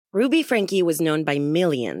Ruby Franke was known by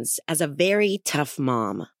millions as a very tough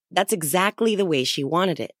mom. That's exactly the way she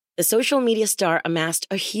wanted it. The social media star amassed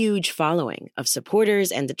a huge following of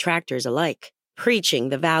supporters and detractors alike, preaching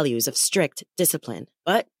the values of strict discipline.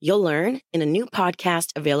 But you'll learn in a new podcast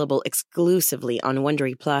available exclusively on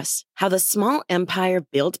Wondery Plus how the small empire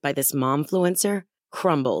built by this momfluencer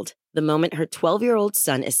crumbled the moment her 12-year-old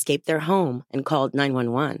son escaped their home and called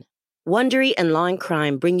 911. Wondery and Law and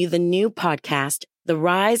Crime bring you the new podcast, The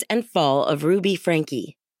Rise and Fall of Ruby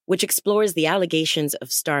Franke, which explores the allegations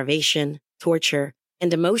of starvation, torture,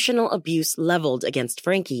 and emotional abuse leveled against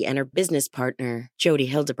Franke and her business partner, Jodi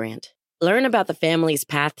Hildebrandt. Learn about the family's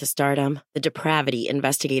path to stardom, the depravity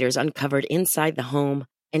investigators uncovered inside the home,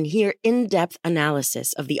 and hear in-depth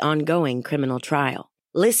analysis of the ongoing criminal trial.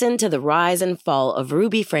 Listen to The Rise and Fall of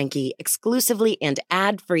Ruby Franke exclusively and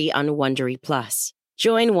ad-free on Wondery Plus.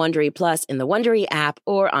 Join Wondery Plus in the Wondery app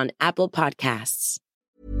or on Apple Podcasts.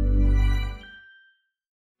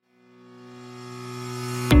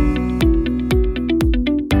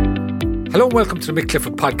 Hello and welcome to the Mick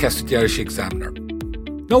Clifford podcast with the Irish Examiner.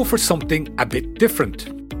 Now for something a bit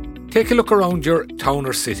different. Take a look around your town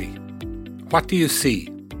or city. What do you see?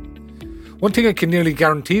 One thing I can nearly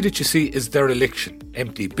guarantee that you see is dereliction.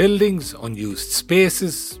 Empty buildings, unused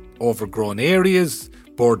spaces, overgrown areas,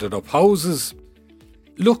 boarded up houses.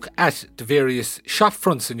 Look at the various shop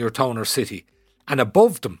fronts in your town or city, and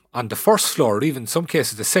above them, on the first floor, or even in some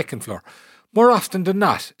cases the second floor, more often than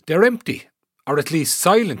not, they're empty, or at least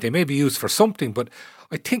silent. They may be used for something, but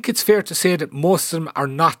I think it's fair to say that most of them are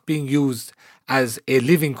not being used as a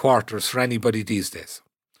living quarters for anybody these days.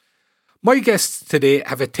 My guests today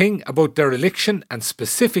have a thing about dereliction and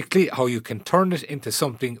specifically how you can turn it into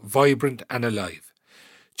something vibrant and alive.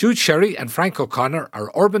 JUDE and Frank O'Connor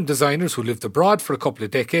are urban designers who lived abroad for a couple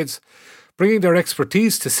of decades, bringing their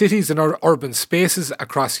expertise to cities and urban spaces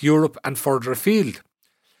across Europe and further afield.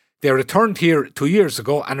 They returned here 2 years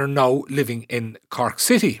ago and are now living in Cork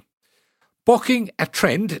City. Bucking a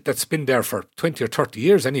trend that's been there for 20 or 30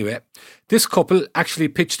 years anyway, this couple actually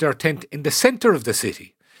pitched their tent in the centre of the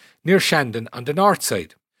city, near Shandon on the north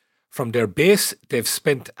side. From their base, they've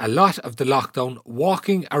spent a lot of the lockdown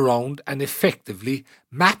walking around and effectively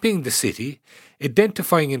mapping the city,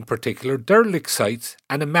 identifying in particular derelict sites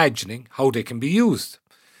and imagining how they can be used.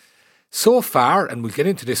 So far, and we'll get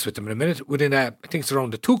into this with them in a minute, within I think it's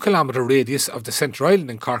around a 2 kilometre radius of the Centre Island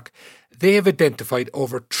in Cork, they have identified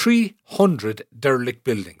over 300 derelict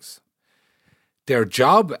buildings. Their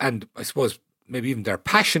job, and I suppose maybe even their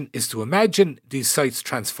passion, is to imagine these sites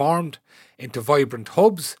transformed into vibrant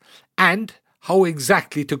hubs and how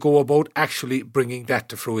exactly to go about actually bringing that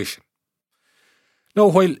to fruition. Now,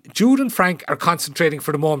 while Jude and Frank are concentrating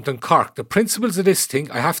for the moment on Cork, the principles of this thing,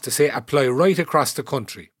 I have to say, apply right across the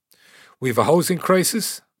country. We have a housing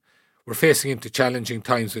crisis, we're facing into challenging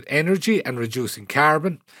times with energy and reducing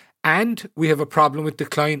carbon, and we have a problem with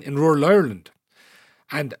decline in rural Ireland.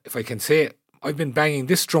 And if I can say, I've been banging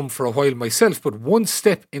this drum for a while myself, but one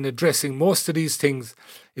step in addressing most of these things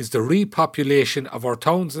is the repopulation of our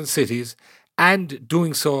towns and cities, and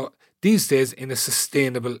doing so these days in a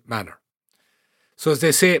sustainable manner. So as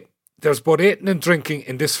they say, there's both eating and drinking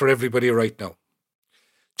in this for everybody right now.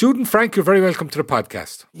 Jude and Frank, you're very welcome to the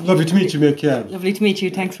podcast. Lovely to meet you, Mick. Yeah. Lovely to meet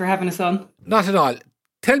you. Thanks for having us on. Not at all.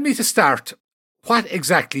 Tell me to start, what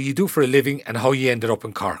exactly you do for a living and how you ended up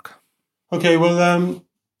in Cork. Okay, well,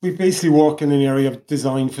 we basically work in an area of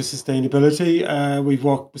design for sustainability. We've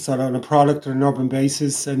worked sort of on a product on an urban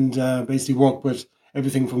basis and basically work with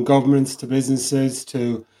everything from governments to businesses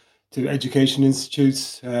to education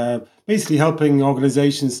institutes, basically helping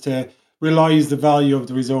organisations to realise the value of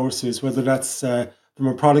the resources, whether that's from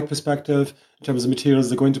a product perspective, in terms of materials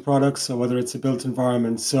that go into products, or whether it's a built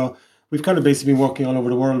environment. So we've kind of basically been working all over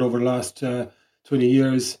the world over the last 20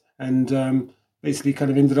 years and basically kind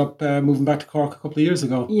of ended up moving back to Cork a couple of years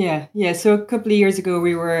ago. Yeah. So a couple of years ago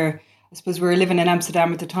we were living in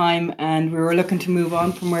Amsterdam at the time and we were looking to move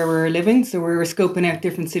on from where we were living. So we were scoping out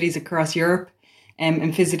different cities across Europe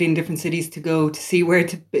and visiting different cities to go to see where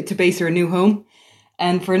to base our new home.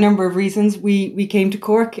 And for a number of reasons, we came to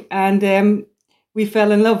Cork and we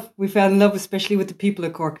fell in love. We fell in love, especially with the people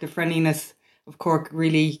of Cork. The friendliness of Cork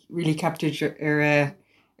really, really captured our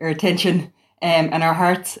attention. And our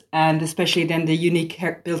hearts, and especially then the unique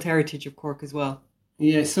built heritage of Cork as well.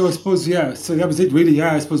 Yeah, so I suppose, so that was it really,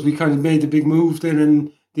 I suppose we kind of made the big move then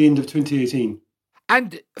in the end of 2018.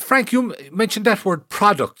 And Frank, you mentioned that word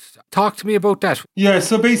product. Talk to me about that. Yeah,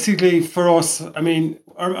 so basically for us, I mean,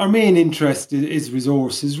 our main interest is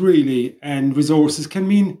resources really, and resources can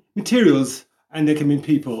mean materials and they can mean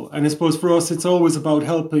people. And I suppose for us, it's always about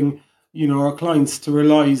helping our clients to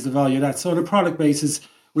realise the value of that. So on a product basis,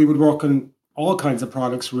 we would work on all kinds of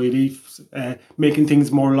products, really, making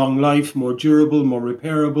things more long life, more durable, more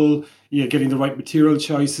repairable, getting the right material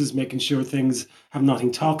choices, making sure things have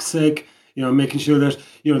nothing toxic, making sure that,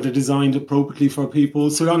 they're designed appropriately for people.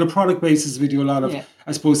 So on a product basis, we do a lot of,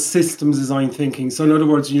 I suppose, systems design thinking. So in other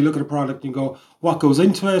words, when you look at a product and you go, what goes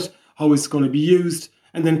into it, how it's going to be used,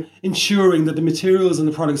 and then ensuring that the materials and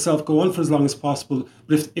the product itself go on for as long as possible.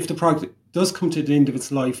 But if the product does come to the end of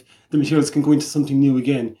its life, the materials can go into something new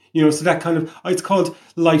again. So that kind of, it's called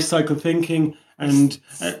life cycle thinking. And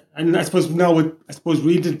I suppose now,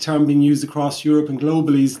 really the term being used across Europe and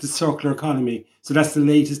globally is the circular economy. So that's the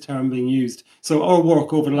latest term being used. So our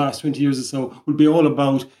work over the last 20 years or so would be all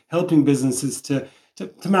about helping businesses to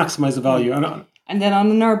maximise the value. And then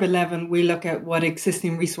on an urban level, we look at what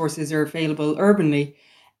existing resources are available urbanly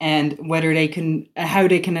and whether how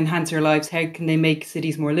they can enhance their lives, how can they make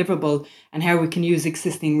cities more livable, and how we can use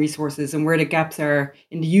existing resources and where the gaps are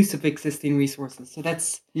in the use of existing resources. So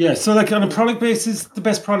that's... Yeah, so like on a product basis, the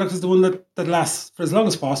best product is the one that lasts for as long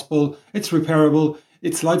as possible. It's repairable,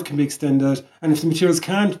 its life can be extended, and if the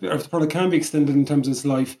if the product can be extended in terms of its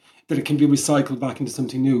life, that it can be recycled back into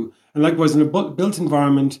something new. And likewise, in a built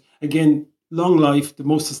environment, again, long life, the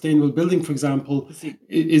most sustainable building, for example,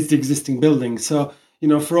 is the existing building. So,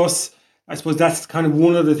 for us, I suppose that's kind of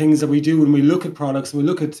one of the things that we do when we look at products and we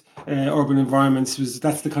look at urban environments.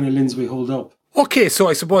 That's the kind of lens we hold up. Okay, so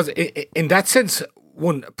I suppose in that sense,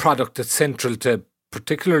 one product that's central to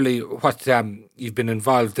particularly what you've been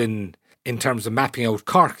involved in terms of mapping out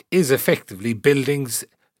Cork is effectively buildings,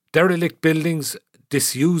 derelict buildings,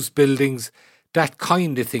 disused buildings, that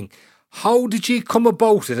kind of thing. How did you come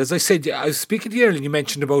about it? As I said, I was speaking to you earlier and you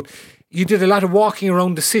mentioned about you did a lot of walking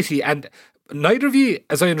around the city, and neither of you,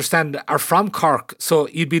 as I understand, are from Cork, so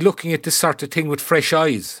you'd be looking at this sort of thing with fresh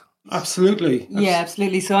eyes. Absolutely. Yeah,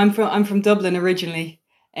 absolutely. So I'm from Dublin originally,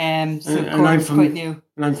 so Cork's quite new.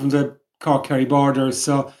 And I'm from the Cork-Kerry border,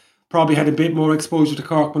 so probably had a bit more exposure to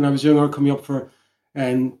Cork when I was younger, coming up for,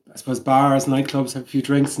 I suppose, bars, nightclubs, have a few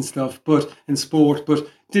drinks and stuff, and sport, but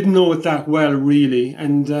didn't know it that well, really.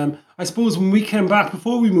 And I suppose when we came back,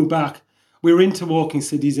 before we moved back, we were into walking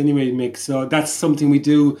cities anyway, Mick. So that's something we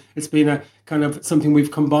do. It's been a kind of something we've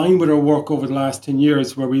combined with our work over the last 10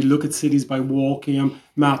 years, where we look at cities by walking them,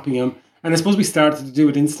 mapping them. And I suppose we started to do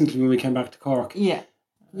it instantly when we came back to Cork. Yeah.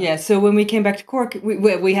 Yeah, so when we came back to Cork,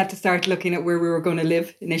 we had to start looking at where we were going to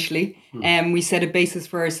live initially. We set a basis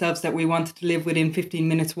for ourselves that we wanted to live within 15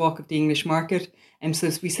 minutes walk of the English market. And so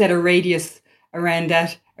we set a radius around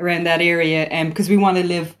that area, because we want to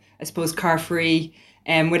live, I suppose, car-free,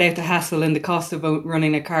 without the hassle and the cost of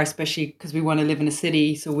running a car, especially because we want to live in a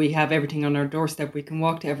city, so we have everything on our doorstep, we can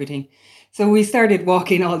walk to everything. So we started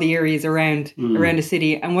walking all the areas around the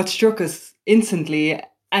city, and what struck us instantly,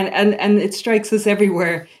 and it strikes us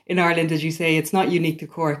everywhere in Ireland, as you say, it's not unique to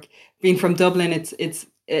Cork. Being from Dublin, it's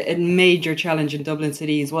a major challenge in Dublin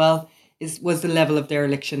City as well, was the level of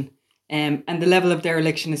dereliction. And the level of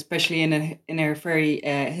dereliction, especially in our very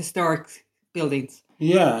historic buildings.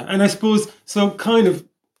 Yeah, and I suppose, so kind of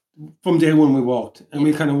from day one we walked, and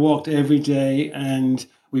we kind of walked every day, and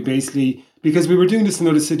we basically, because we were doing this in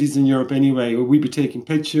other cities in Europe anyway, where we'd be taking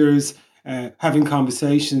pictures, having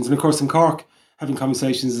conversations, and of course in Cork, having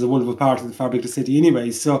conversations is a wonderful part of the fabric of the city anyway.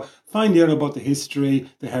 So finding out about the history,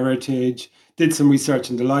 the heritage, did some research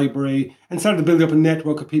in the library, and started to build up a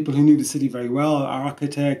network of people who knew the city very well,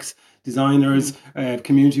 architects, designers,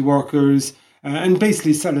 community workers, and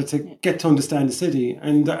basically started to get to understand the city.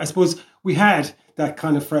 And I suppose we had that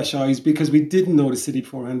kind of fresh eyes because we didn't know the city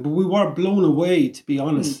beforehand, but we were blown away, to be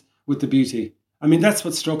honest, with the beauty. I mean, that's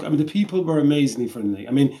what struck. I mean, the people were amazingly friendly.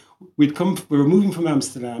 I mean, we were moving from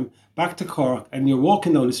Amsterdam back to Cork, and you're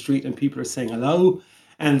walking down the street and people are saying hello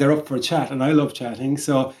and they're up for a chat, and I love chatting.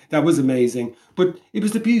 So that was amazing. But it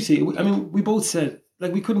was the beauty. I mean, we both said,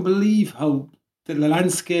 like, we couldn't believe how the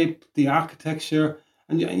landscape, the architecture,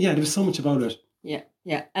 and yeah, there was so much about it.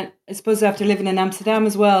 Yeah. And I suppose after living in Amsterdam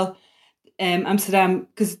as well, Amsterdam,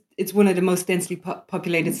 because it's one of the most densely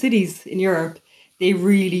populated cities in Europe, they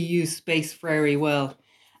really use space very well.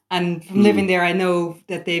 And from living there, I know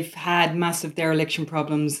that they've had massive dereliction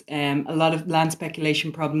problems, a lot of land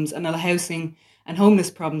speculation problems, and a lot of housing and homeless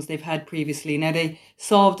problems they've had previously. Now, they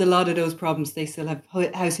solved a lot of those problems. They still have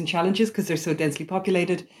housing challenges because they're so densely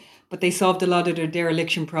populated, but they solved a lot of their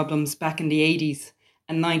dereliction problems back in the 80s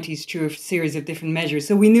and 90s through a series of different measures.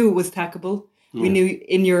 So we knew it was tackable. We knew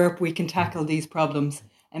in Europe we can tackle these problems.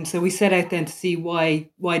 And so we set out then to see why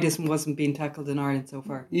this wasn't being tackled in Ireland so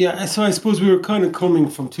far. Yeah, so I suppose we were kind of coming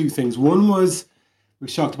from two things. One was we were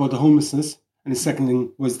shocked about the homelessness, And the second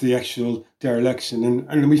thing was the actual dereliction.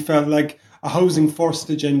 And we felt like a housing first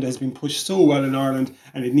agenda has been pushed so well in Ireland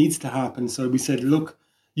and it needs to happen. So we said, look,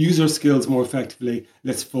 use our skills more effectively.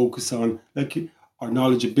 Let's focus on our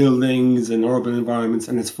knowledge of buildings and urban environments,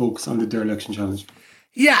 and let's focus on the dereliction challenge.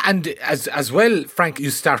 Yeah, and as well, Frank,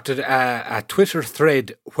 you started a Twitter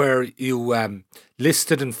thread where you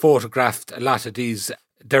listed and photographed a lot of these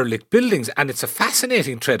derelict buildings, and it's a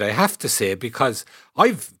fascinating thread, I have to say, because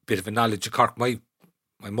I've a bit of a knowledge of Cork. My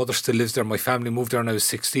mother still lives there, my family moved there when I was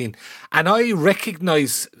 16, and I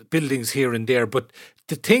recognise buildings here and there, but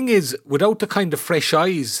the thing is, without the kind of fresh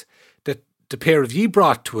eyes that the pair of ye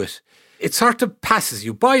brought to it, it sort of passes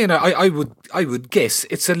you by, and I would guess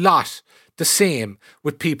it's a lot the same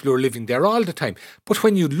with people who are living there all the time. But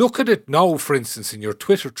when you look at it now, for instance, in your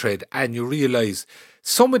Twitter thread, and you realise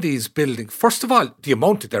some of these buildings, first of all, the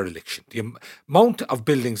amount of dereliction, the amount of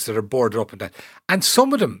buildings that are boarded up and that, and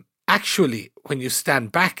some of them, actually, when you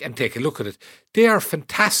stand back and take a look at it, they are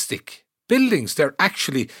fantastic buildings. They're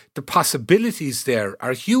actually, the possibilities there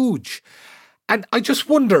are huge. And I just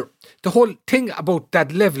wonder, the whole thing about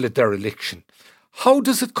that level of dereliction, how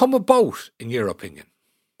does it come about, in your opinion?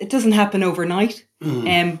 It doesn't happen overnight,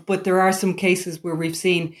 but there are some cases where we've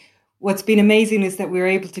seen. What's been amazing is that we're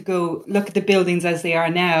able to go look at the buildings as they are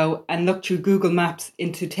now and look through Google Maps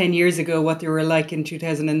into 10 years ago, what they were like in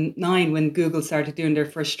 2009 when Google started doing their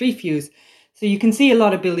first street views. So you can see a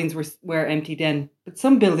lot of buildings were empty then, but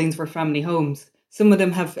some buildings were family homes. Some of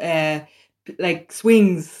them have like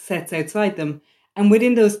swings sets outside them. And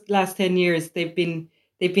within those last 10 years, they've been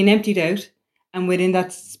emptied out. And within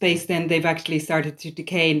that space, then they've actually started to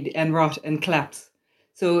decay and rot and collapse.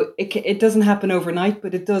 So it doesn't happen overnight,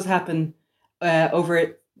 but it does happen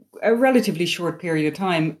over a relatively short period of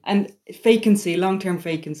time. And vacancy, long-term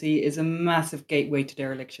vacancy, is a massive gateway to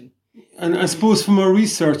dereliction. And I suppose from our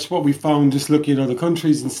research, what we found just looking at other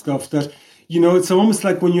countries and stuff, that, it's almost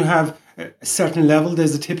like when you have a certain level,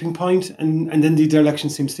 there's a tipping point, and then the dereliction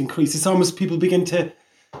seems to increase. It's almost people begin to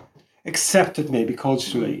accept it maybe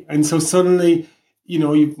culturally. And so suddenly,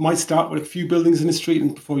 you might start with a few buildings in the street,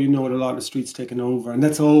 and before you know it, a lot of streets taken over. And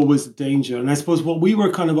that's always a danger. And I suppose what we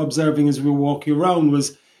were kind of observing as we were walking around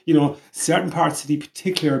was, certain parts of the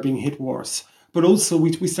particular are being hit worse. But also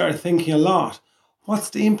we started thinking a lot, what's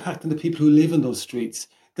the impact on the people who live in those streets?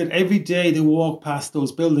 That every day they walk past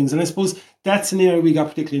those buildings. And I suppose that's an area we got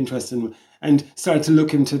particularly interested in and started to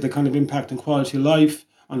look into the kind of impact on quality of life,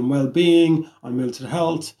 on well-being, on mental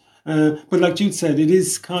health. But like Jude said, it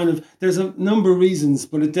is kind of, there's a number of reasons,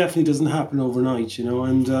 but it definitely doesn't happen overnight,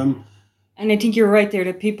 and I think you're right there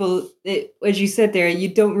that people, as you said there, you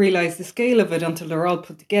don't realise the scale of it until they're all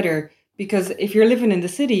put together. Because if you're living in the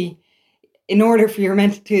city, in order for you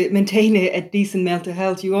to maintain a decent mental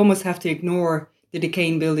health, you almost have to ignore the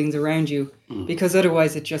decaying buildings around you, because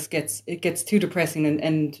otherwise it just gets too depressing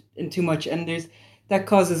and too much. And that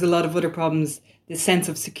causes a lot of other problems. The sense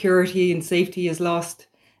of security and safety is lost.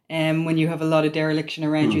 When you have a lot of dereliction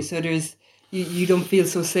around you, so you don't feel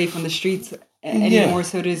so safe on the streets anymore. Yeah.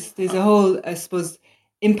 So there's a whole, I suppose,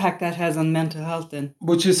 impact that has on mental health then.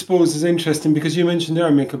 Which I suppose is interesting, because you mentioned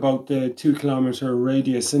there, Mick, about the 2 kilometre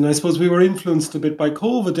radius, and I suppose we were influenced a bit by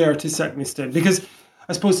COVID there to a certain extent, because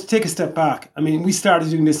I suppose to take a step back, I mean, we started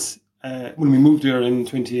doing this when we moved here in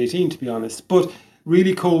 2018, to be honest, but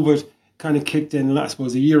really COVID kind of kicked in, I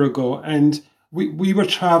suppose, a year ago, and we were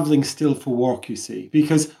travelling still for work, you see,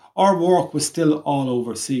 because our work was still all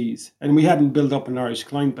overseas and we hadn't built up an Irish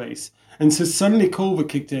client base. And so suddenly COVID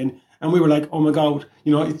kicked in and we were like, oh my God,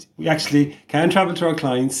 we actually can travel to our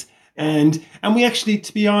clients. And we actually,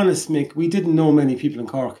 to be honest, Mick, we didn't know many people in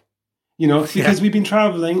Cork, because we've been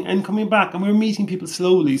travelling and coming back and we were meeting people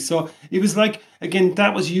slowly. So it was like, again,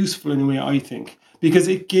 that was useful in a way, I think, because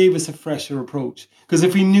it gave us a fresher approach. Because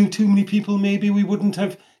if we knew too many people, maybe we wouldn't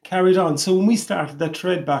have carried on. So when we started that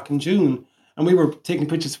thread back in June, and we were taking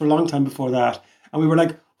pictures for a long time before that, and we were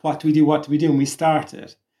like, what do we do? And we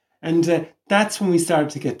started. And that's when we started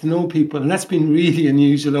to get to know people. And that's been really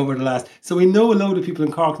unusual over the last. So we know a load of people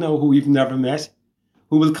in Cork now who we've never met,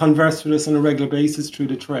 who will converse with us on a regular basis through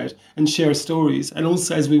the thread and share stories. And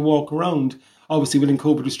also as we walk around, obviously within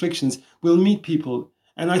COVID restrictions, we'll meet people.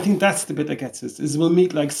 And I think that's the bit that gets us, is we'll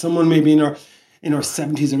meet like someone maybe in our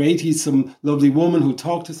 70s or 80s, some lovely woman who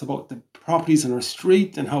talked to us about the properties on her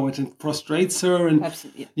street and how it frustrates her. And,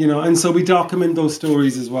 absolutely. And so we document those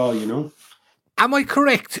stories as well, Am I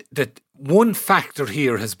correct that one factor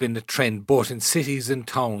here has been the trend, both in cities and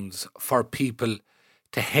towns, for people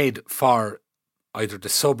to head for either the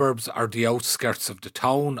suburbs or the outskirts of the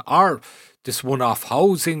town, or this one-off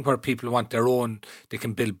housing where people want their own, they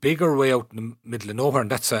can build bigger way out in the middle of nowhere,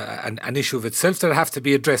 and that's an issue of itself that have to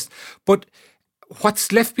be addressed. But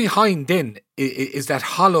what's left behind then is that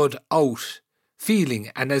hollowed out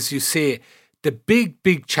feeling. And as you say, the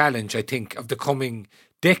big challenge, I think, of the coming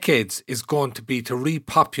decades is going to be to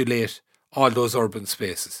repopulate all those urban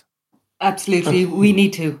spaces. Absolutely. We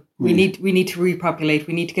need to. We need to repopulate.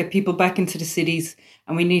 We need to get people back into the cities,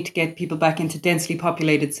 and we need to get people back into densely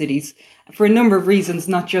populated cities for a number of reasons,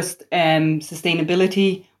 not just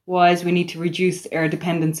sustainability wise. We need to reduce our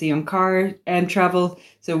dependency on car travel.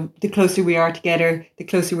 So the closer we are together, the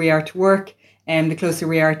closer we are to work, and the closer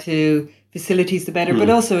we are to facilities, the better. But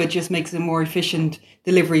also it just makes a more efficient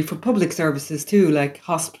delivery for public services too, like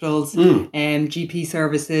hospitals, GP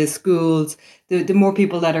services, schools. The more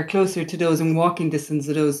people that are closer to those and walking distance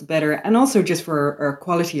of those, the better. And also just for our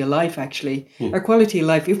quality of life, actually. Our quality of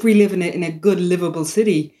life, if we live in a good livable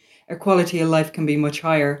city, our quality of life can be much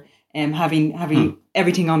higher. Having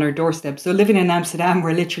everything on our doorstep. So living in Amsterdam,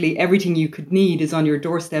 where literally everything you could need is on your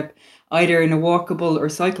doorstep, either in a walkable or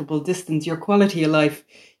cyclable distance, your quality of life,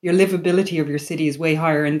 your livability of your city is way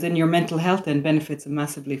higher, and then your mental health then benefits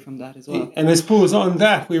massively from that as well. And I suppose on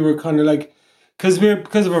that we were kind of like, because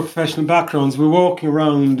of our professional backgrounds, we're walking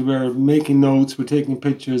around, we're making notes, we're taking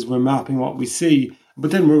pictures, we're mapping what we see, but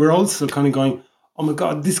then we're also kind of going, oh my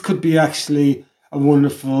God, this could be actually a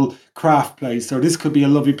wonderful craft place, or this could be a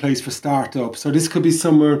lovely place for startups, or this could be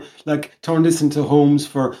somewhere like turn this into homes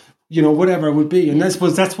for, whatever it would be. And I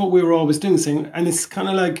suppose that's what we were always doing, saying, and it's kind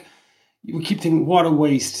of like, we keep thinking, what a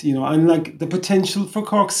waste, and like the potential for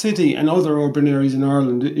Cork City and other urban areas in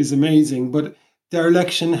Ireland is amazing, but their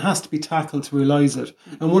election has to be tackled to realise it.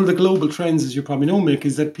 And one of the global trends, as you probably know, Mick,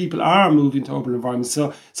 is that people are moving to urban environments.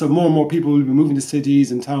 So more and more people will be moving to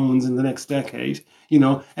cities and towns in the next decade,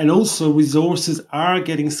 and also resources are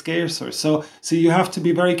getting scarcer. So you have to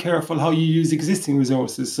be very careful how you use existing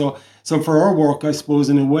resources. So for our work, I suppose,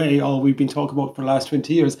 in a way, all we've been talking about for the last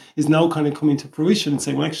 20 years is now kind of coming to fruition and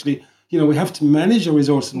saying, well, actually, we have to manage our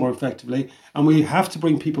resources more effectively, and we have to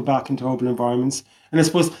bring people back into urban environments. And I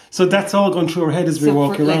suppose, so that's all gone through our head as we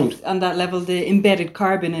walk around. Like, on that level, the embedded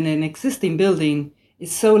carbon in an existing building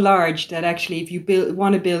is so large that actually if you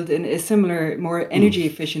want to build a similar, more energy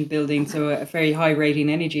efficient building, so a very high rating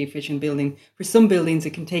energy efficient building, for some buildings it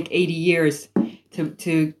can take 80 years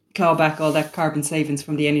to claw back all that carbon savings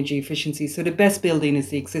from the energy efficiency. So the best building is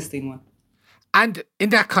the existing one. And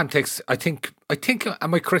in that context, I think,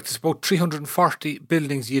 am I correct, it's about 340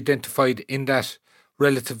 buildings you identified in that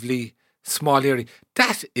relatively small area.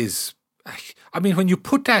 That is, when you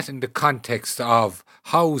put that in the context of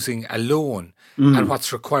housing alone and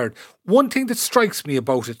what's required, one thing that strikes me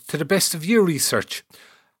about it, to the best of your research,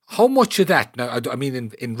 how much of that, now,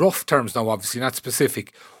 in rough terms now, obviously not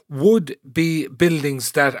specific, would be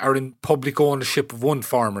buildings that are in public ownership of one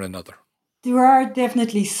form or another? There are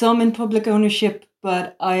definitely some in public ownership,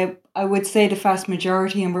 but I would say the vast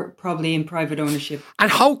majority are probably in private ownership. And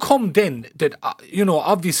how come then that,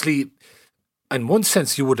 obviously, in one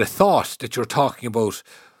sense you would have thought that you're talking about,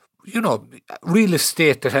 real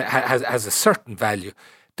estate that has a certain value,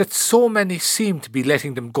 that so many seem to be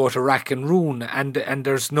letting them go to rack and ruin, and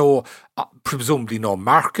there's no, presumably no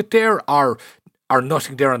market there, or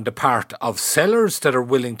nothing there on the part of sellers that are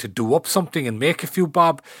willing to do up something and make a few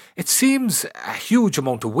bob. It seems a huge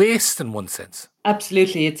amount of waste in one sense.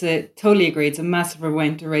 Absolutely. Totally agree. It's a massive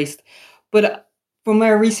amount of waste. But from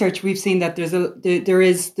our research, we've seen that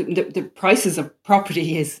the prices of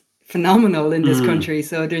property is phenomenal in this country.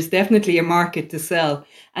 So there's definitely a market to sell,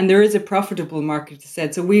 and there is a profitable market to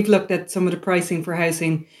sell. So we've looked at some of the pricing for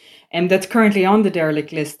housing that's currently on the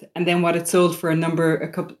derelict list, and then what it sold for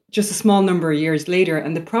just a small number of years later,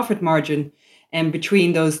 and the profit margin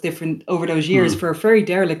between those over those years for a very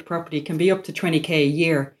derelict property can be up to 20k a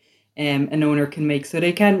year. An owner can make, so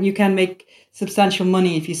you can make substantial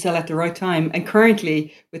money if you sell at the right time. And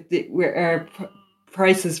currently, where our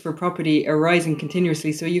prices for property are rising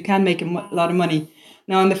continuously, so you can make a lot of money.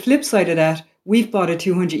 Now, on the flip side of that, we've bought a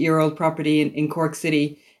 200-year-old property in Cork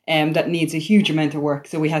City. That needs a huge amount of work.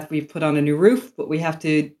 So we've put on a new roof, but we have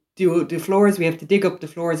to do the floors. We have to dig up the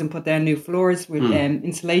floors and put down new floors with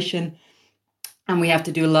insulation. And we have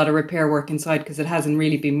to do a lot of repair work inside because it hasn't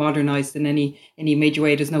really been modernised in any major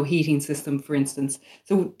way. There's no heating system, for instance.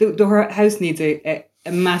 So the house needs a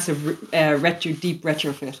massive deep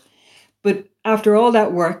retrofit. But after all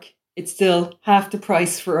that work, it's still half the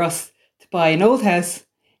price for us to buy an old house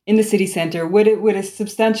in the city centre with a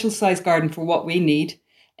substantial size garden for what we need.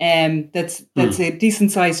 That's a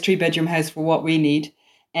decent sized 3-bedroom house for what we need.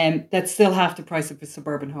 That's still half the price of a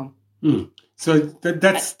suburban home. So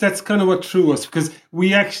that's kind of what threw us, because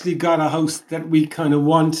we actually got a house that we kind of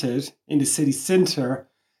wanted in the city centre.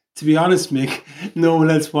 To be honest, Mick, no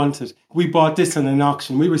one else wanted. We bought this on an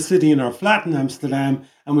auction. We were sitting in our flat in Amsterdam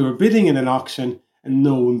and we were bidding in an auction and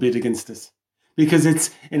no one bid against us. Because it's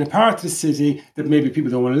in a part of the city that maybe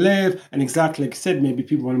people don't want to live, and exactly like I said, maybe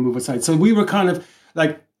people want to move outside. So we were kind of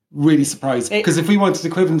like really surprised, because if we wanted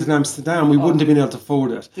equivalent in Amsterdam, we wouldn't have been able to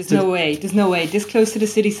afford it. There's no way. This close to the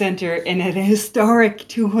city centre, in a historic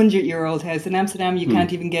 200-year-old house in Amsterdam, you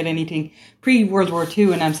can't even get anything. Pre-World War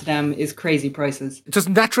II in Amsterdam is crazy prices.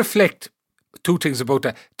 Doesn't that reflect two things about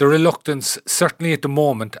that? The reluctance, certainly at the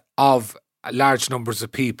moment, of large numbers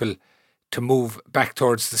of people to move back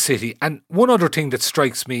towards the city. And one other thing that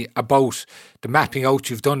strikes me about the mapping out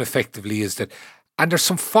you've done effectively is that, and there's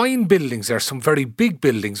some fine buildings there, some very big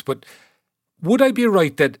buildings, but would I be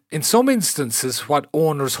right that in some instances what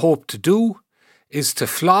owners hope to do is to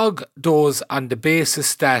flog those on the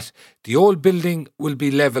basis that the old building will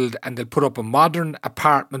be levelled and they'll put up a modern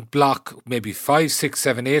apartment block, maybe 5, 6,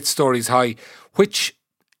 7, 8 stories high, which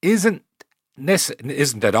isn't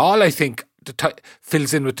at all, I think,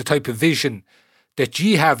 fills in with the type of vision that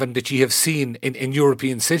ye have and that ye have seen in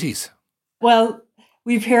European cities? Well,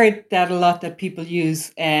 we've heard that a lot, that people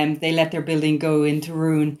use, they let their building go into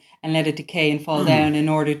ruin and let it decay and fall down in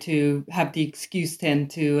order to have the excuse then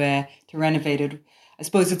to renovate it. I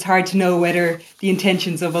suppose it's hard to know whether the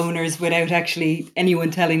intentions of owners, without actually anyone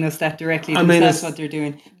telling us that directly, that's what they're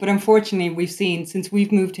doing. But unfortunately, we've seen, since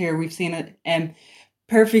we've moved here, we've seen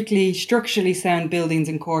perfectly structurally sound buildings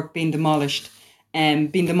in Cork being demolished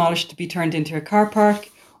to be turned into a car park,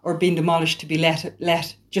 or being demolished to be left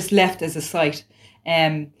as a site.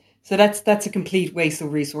 So that's a complete waste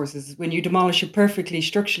of resources when you demolish a perfectly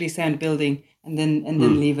structurally sound building and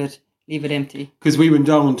then leave it empty. Because we went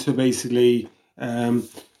down to basically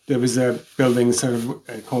there was a building sort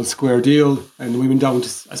of called Square Deal, and we went down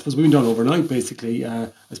overnight basically. I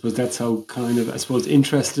suppose that's how kind of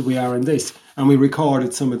interested we are in this, and we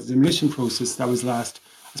recorded some of the demolition process that was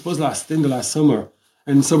last in the last summer.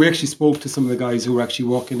 And so we actually spoke to some of the guys who were actually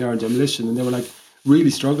working there on demolition, and they were like really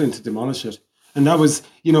struggling to demolish it. And that was,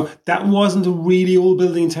 that wasn't a really old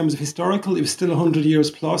building in terms of historical. It was still 100 years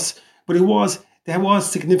plus, but there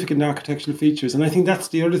was significant architectural features. And I think that's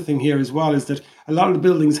the other thing here as well, is that a lot of the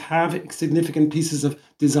buildings have significant pieces of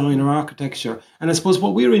design or architecture. And I suppose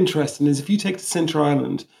what we're interested in is, if you take the Centre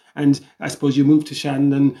Island and I suppose you move to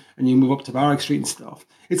Shandon and you move up to Barrack Street and stuff,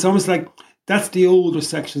 it's almost like that's the older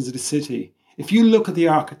sections of the city. If you look at the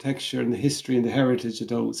architecture and the history and the heritage of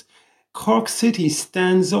those, Cork City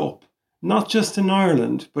stands up, not just in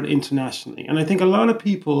Ireland, but internationally. And I think a lot of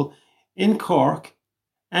people in Cork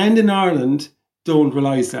and in Ireland don't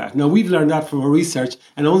realise that. Now, we've learned that from our research,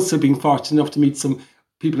 and also being fortunate enough to meet some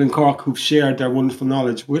people in Cork who've shared their wonderful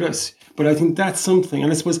knowledge with us. But I think that's something.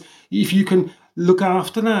 And I suppose if you can look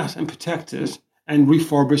after that and protect it and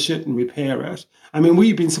refurbish it and repair it. I mean,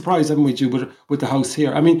 we've been surprised, haven't we, Jude, with the house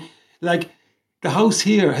here. I mean, like, the house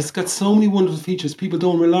here has got so many wonderful features people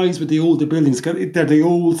don't realise with the older buildings. They're the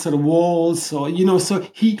old sort of walls, so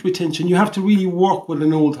heat retention. You have to really work with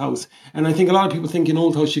an old house. And I think a lot of people think an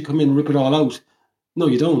old house, you come in and rip it all out. No,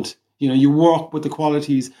 you don't. You work with the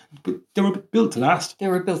qualities, but they were built to last.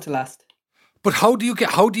 But how do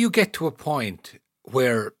you get to a point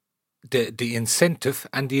where the incentive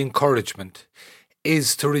and the encouragement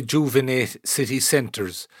is to rejuvenate city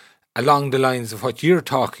centres along the lines of what you're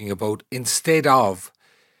talking about, instead of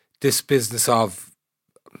this business of,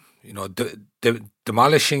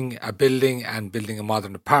 demolishing a building and building a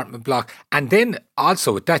modern apartment block? And then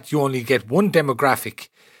also with that, you only get one demographic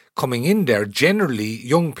coming in there, generally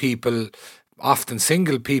young people, often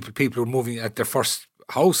single people who are moving at their first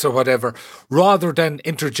house or whatever, rather than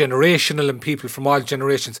intergenerational and people from all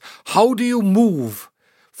generations. How do you move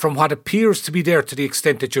from what appears to be there, to the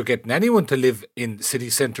extent that you're getting anyone to live in city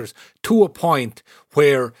centres, to a point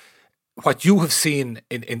where what you have seen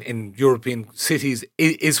in European cities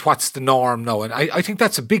is what's the norm now? And I think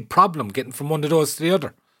that's a big problem, getting from one of those to the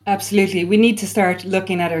other. Absolutely. We need to start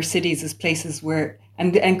looking at our cities as places where,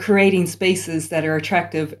 and creating spaces that are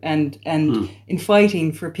attractive and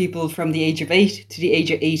inviting for people from the age of 8 to the age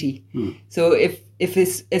of 80. So if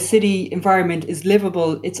a city environment is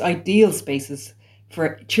livable, it's ideal spaces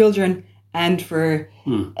for children and for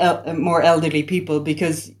more elderly people,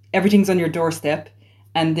 because everything's on your doorstep,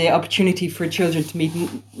 and the opportunity for children to meet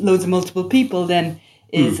loads of multiple people then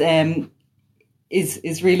is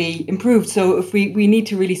really improved. So if we need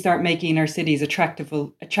to really start making our cities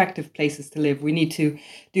attractive places to live. We need to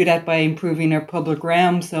do that by improving our public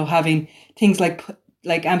realm. So having things like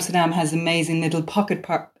like Amsterdam has amazing little pocket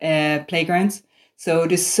playgrounds. So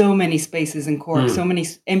there's so many spaces in Cork, so many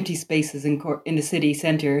empty spaces in Cork, in the city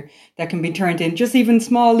centre, that can be turned in just even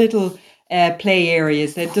small little play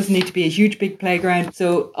areas. That doesn't need to be a huge big playground.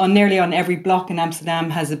 So nearly on every block in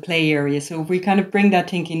Amsterdam has a play area. So if we kind of bring that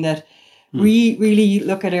thinking that we really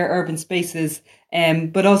look at our urban spaces,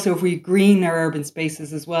 but also if we green our urban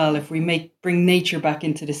spaces as well, if we bring nature back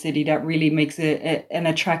into the city, that really makes it an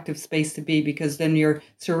attractive space to be, because then you're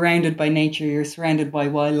surrounded by nature, you're surrounded by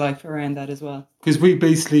wildlife around that as well. Because we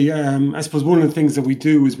basically, I suppose one of the things that we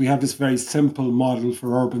do is we have this very simple model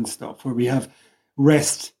for urban stuff where we have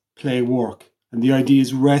rest, play, work. And the idea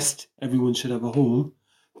is rest, everyone should have a home.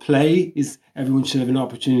 Play is everyone should have an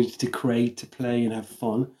opportunity to create, to play and have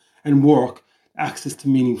fun. And work, access to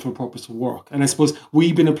meaningful, purposeful work. And I suppose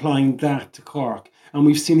we've been applying that to Cork. And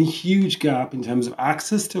we've seen a huge gap in terms of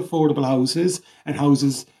access to affordable houses and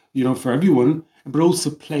houses, for everyone, but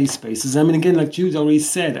also play spaces. I mean, again, like Jude already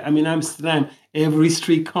said, Amsterdam, every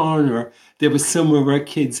street corner, there was somewhere where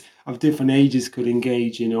kids of different ages could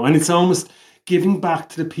engage, and it's almost giving back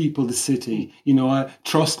to the people, the city,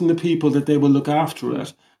 trusting the people that they will look after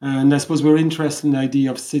it. And I suppose we're interested in the idea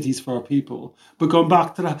of cities for our people. But going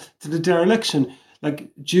back to the dereliction, like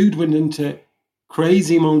Jude went into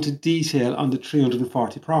crazy amount of detail on the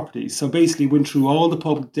 340 properties. So basically went through all the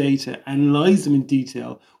public data, analysed them in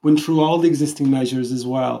detail, went through all the existing measures as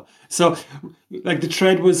well. So like the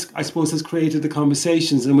thread was, I suppose, has created the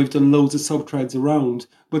conversations, and we've done loads of sub-threads around.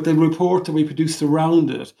 But the report that we produced around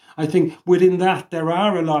it, I think within that there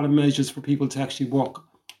are a lot of measures for people to actually work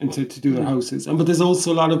and to do their houses. But there's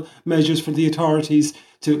also a lot of measures for the authorities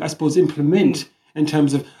to, I suppose, implement in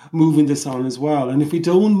terms of moving this on as well. And if we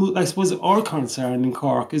don't move, I suppose our concern in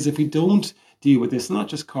Cork is if we don't deal with this, not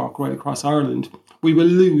just Cork, right across Ireland, we will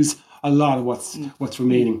lose a lot of what's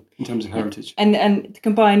remaining in terms of heritage. And to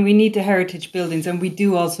combine, we need the heritage buildings, and we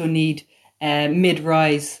do also need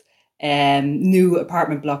mid-rise new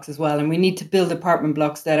apartment blocks as well. And we need to build apartment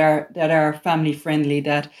blocks that are family friendly,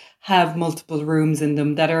 that have multiple rooms in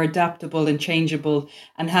them, that are adaptable and changeable,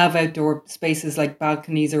 and have outdoor spaces like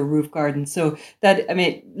balconies or roof gardens. So that,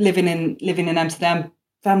 living in Amsterdam,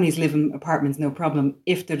 families live in apartments, no problem,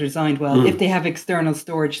 if they're designed well, if they have external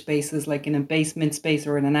storage spaces like in a basement space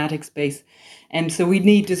or in an attic space. And so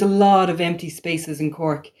there's a lot of empty spaces in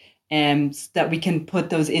Cork that we can put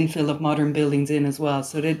those infill of modern buildings in as well.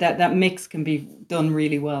 So that mix can be done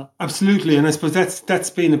really well. Absolutely. And I suppose that's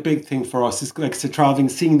been a big thing for us, is like travelling,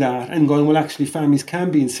 seeing that and going, well, actually families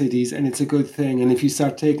can be in cities and it's a good thing. And if you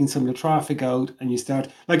start taking some of the traffic out and you start,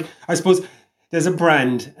 like, I suppose there's a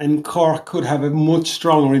brand, and Cork could have a much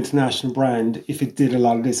stronger international brand if it did a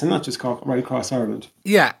lot of this, and not just Cork, right across Ireland.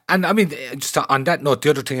 Yeah, and just on that note,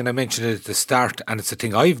 the other thing, and I mentioned it at the start, and it's a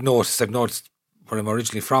thing I've noticed where I'm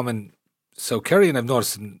originally from in South Kerry, and I've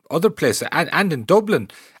noticed in other places, and in Dublin,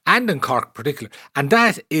 and in Cork in particular, and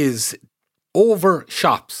that is over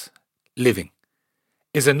shops living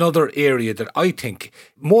is another area that I think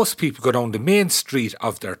most people go down the main street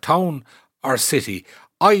of their town or city.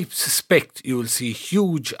 I suspect you will see a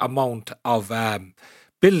huge amount of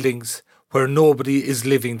buildings where nobody is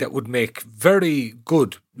living that would make very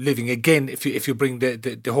good living, again, if you bring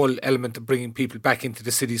the whole element of bringing people back into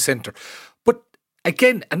the city centre. But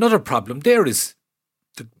again, another problem there is,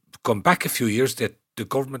 going back a few years, that the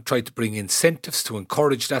government tried to bring incentives to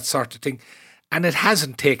encourage that sort of thing, and it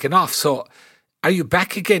hasn't taken off. So are you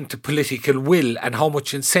back again to political will, and how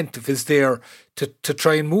much incentive is there to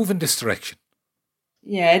try and move in this direction?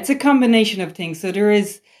 Yeah, it's a combination of things. So there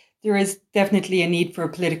is definitely a need for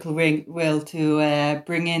political will to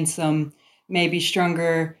bring in some maybe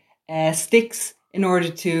stronger sticks in order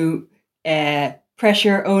to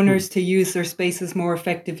pressure owners to use their spaces more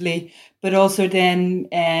effectively, but also then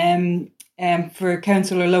for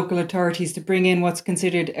council or local authorities to bring in what's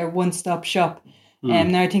considered a one-stop shop.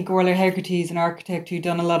 Now I think Orla Hegarty is an architect who'd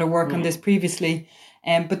done a lot of work on this previously.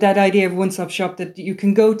 But that idea of one-stop shop, that you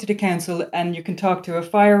can go to the council and you can talk to a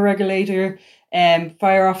fire regulator,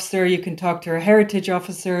 fire officer, you can talk to a heritage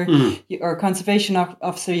officer or conservation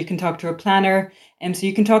officer, you can talk to a planner. So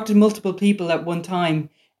you can talk to multiple people at one time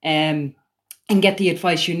and get the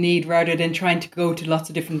advice you need, rather than trying to go to lots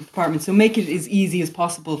of different departments. So make it as easy as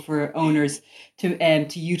possible for owners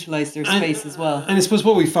to utilise their space as well. And I suppose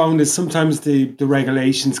what we found is sometimes the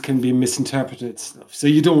regulations can be misinterpreted stuff. So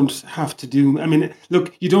you don't have to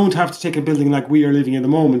you don't have to take a building like we are living at the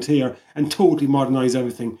moment here and totally modernise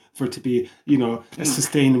everything for it to be, a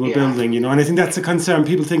sustainable building, And I think that's a concern.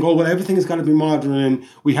 People think, oh, well, everything has got to be modern and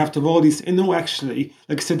we have to have all these. And no, actually,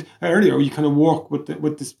 like I said earlier, you kind of work with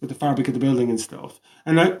the fabric of the building and stuff.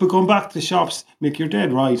 But going back to the shops, Mick, you're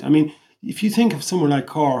dead right. I mean, if you think of somewhere like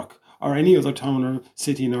Cork or any other town or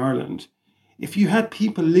city in Ireland, if you had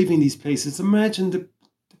people living in these places, imagine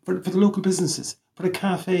for the local businesses, for the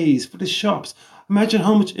cafes, for the shops, imagine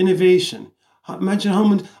how much innovation. Imagine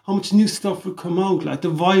how much new stuff would come out, like the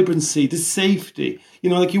vibrancy, the safety.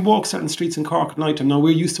 Like you walk certain streets in Cork at night time. Now,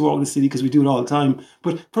 we're used to walking the city because we do it all the time.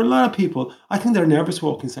 But for a lot of people, I think they're nervous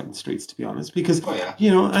walking certain streets, to be honest, because, But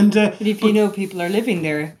if people are living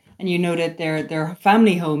there and you know that they're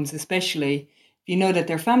family homes, especially, if you know that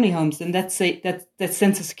they're family homes, then that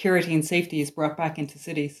sense of security and safety is brought back into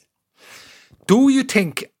cities. Do you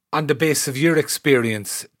think, on the basis of your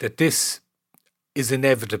experience, that this is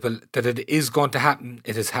inevitable, that it is going to happen?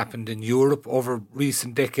 It has happened in Europe over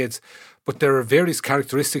recent decades, but there are various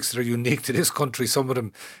characteristics that are unique to this country, some of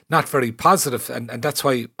them not very positive, and that's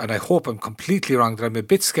why, and I hope I'm completely wrong, that I'm a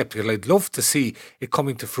bit sceptical. I'd love to see it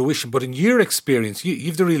coming to fruition, but in your experience,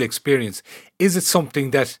 you've the real experience, is it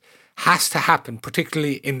something that has to happen,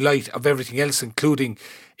 particularly in light of everything else, including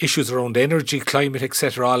issues around energy, climate,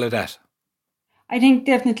 etc., all of that? I think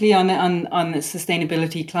definitely on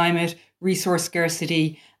sustainability, climate, resource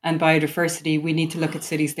scarcity and biodiversity, we need to look at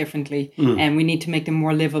cities differently, and we need to make them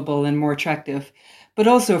more livable and more attractive. But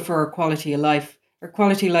also for our quality of life. Our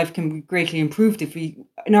quality of life can be greatly improved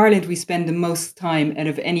in Ireland, we spend the most time out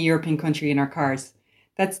of any European country in our cars.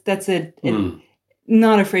 That's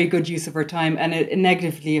not a very good use of our time, and it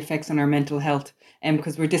negatively affects on our mental health,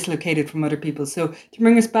 because we're dislocated from other people. So to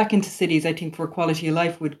bring us back into cities, I think for quality of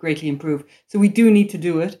life would greatly improve. So we do need to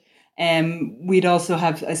do it. We'd also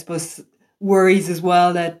have, I suppose, worries as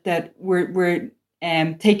well that we're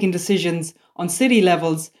taking decisions on city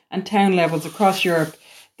levels and town levels across Europe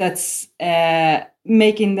that's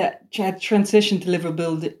making that transition to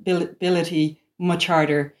livability much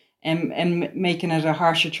harder. And making it a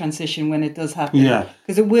harsher transition when it does happen. Yeah.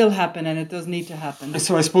 Because it will happen and it does need to happen.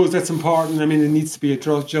 So I suppose that's important. I mean, it needs to be a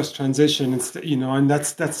just transition, and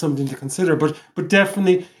that's something to consider. But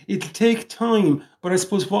definitely it'll take time. But I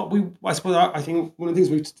suppose I think one of the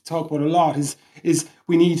things we talk about a lot is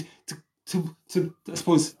we need to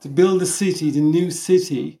build the city, the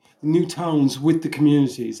new towns with the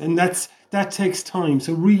communities. And that takes time.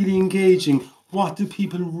 So really engaging, what do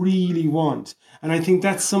people really want? And I think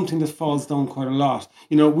that's something that falls down quite a lot.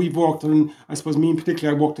 We've worked on, I suppose me in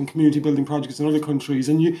particular, I worked in community building projects in other countries,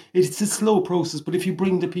 and it's a slow process, but if you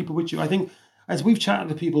bring the people with you, I think, as we've chatted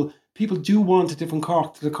to people do want a different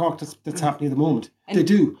Cork to the Cork that's happening at the moment. They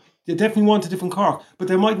do. They definitely want a different Cork, but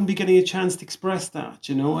they mightn't be getting a chance to express that,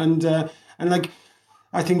 and like,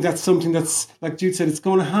 I think that's something that's, like Jude said, it's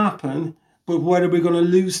going to happen. But whether we're going to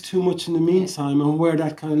lose too much in the meantime and where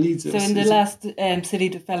that kind of leads us. So in the last City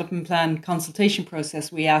Development Plan consultation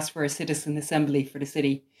process, we asked for a citizen assembly for the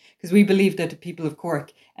city, because we believe that the people of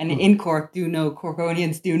Cork and in Cork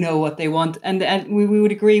Corkonians do know what they want, and we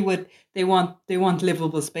would agree with they want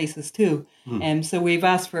livable spaces too. So we've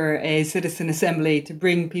asked for a citizen assembly to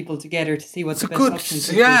bring people together to see what the best options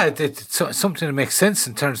are. Yeah, it's something that makes sense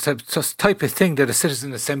in terms of just type of thing that a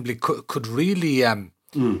citizen assembly could really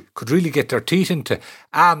get their teeth into.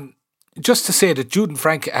 Just to say that Jude and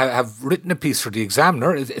Frank have written a piece for the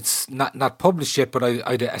Examiner. It's not published yet, but I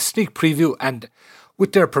had a sneak preview, and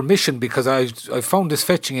with their permission, because I found this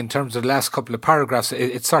fetching in terms of the last couple of paragraphs,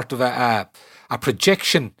 it's sort of a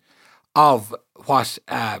projection of what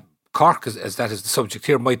Cork, as that is the subject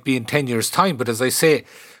here, might be in 10 years' time. But as I say,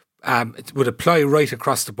 it would apply right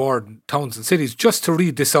across the board in towns and cities. Just to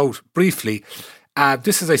read this out briefly,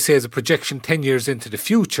 this, as I say, is a projection 10 years into the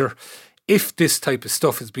future, if this type of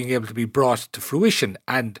stuff is being able to be brought to fruition.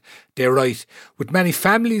 And they're right, with many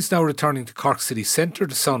families now returning to Cork city centre,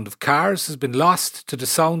 the sound of cars has been lost to the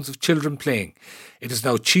sounds of children playing. It is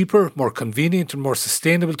now cheaper, more convenient and more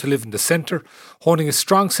sustainable to live in the centre, holding a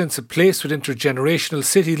strong sense of place with intergenerational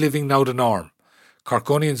city living now the norm.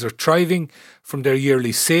 Corkonians are thriving from their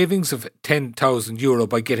yearly savings of €10,000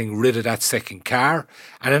 by getting rid of that second car,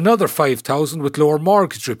 and another €5,000 with lower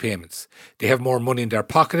mortgage repayments. They have more money in their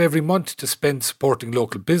pocket every month to spend supporting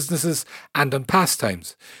local businesses and on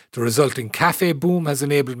pastimes. The resulting cafe boom has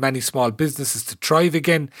enabled many small businesses to thrive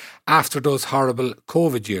again after those horrible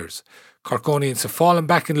COVID years. Corkonians have fallen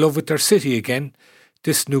back in love with their city again.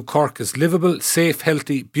 This new Cork is livable, safe,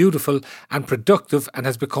 healthy, beautiful and productive, and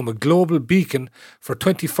has become a global beacon for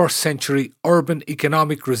 21st century urban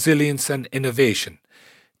economic resilience and innovation.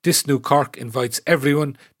 This new Cork invites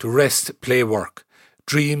everyone to rest, play, work.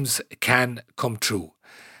 dreams can come true.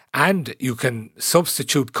 And you can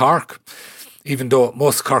substitute Cork, even though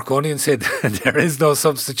most Corkonians say there is no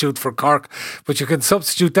substitute for Cork, but you can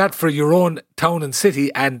substitute that for your own town and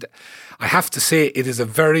city, and I have to say it is a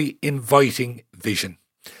very inviting vision.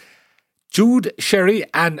 Jude Sherry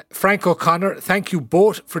and Frank O'Connor, thank you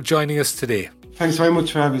both for joining us today. Thanks very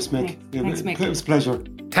much for having us, Mick. Thanks, Mick. It was a pleasure.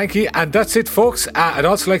 Thank you, and that's it, folks. I'd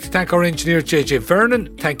also like to thank our engineer, JJ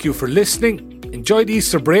Vernon. Thank you for listening. Enjoy the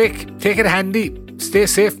Easter break. Take it handy. Stay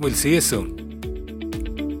safe, and we'll see you soon.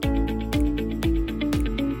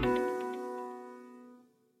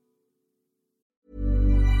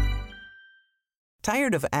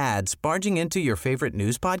 Tired of ads barging into your favorite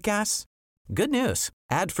news podcasts? Good news.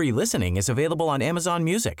 Ad-free listening is available on Amazon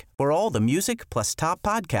Music for all the music plus top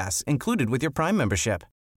podcasts included with your Prime membership.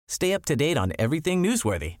 Stay up to date on everything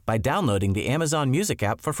newsworthy by downloading the Amazon Music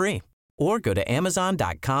app for free or go to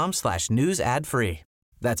amazon.com/news ad free.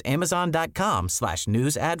 That's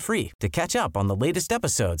amazon.com/news ad free to catch up on the latest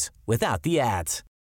episodes without the ads.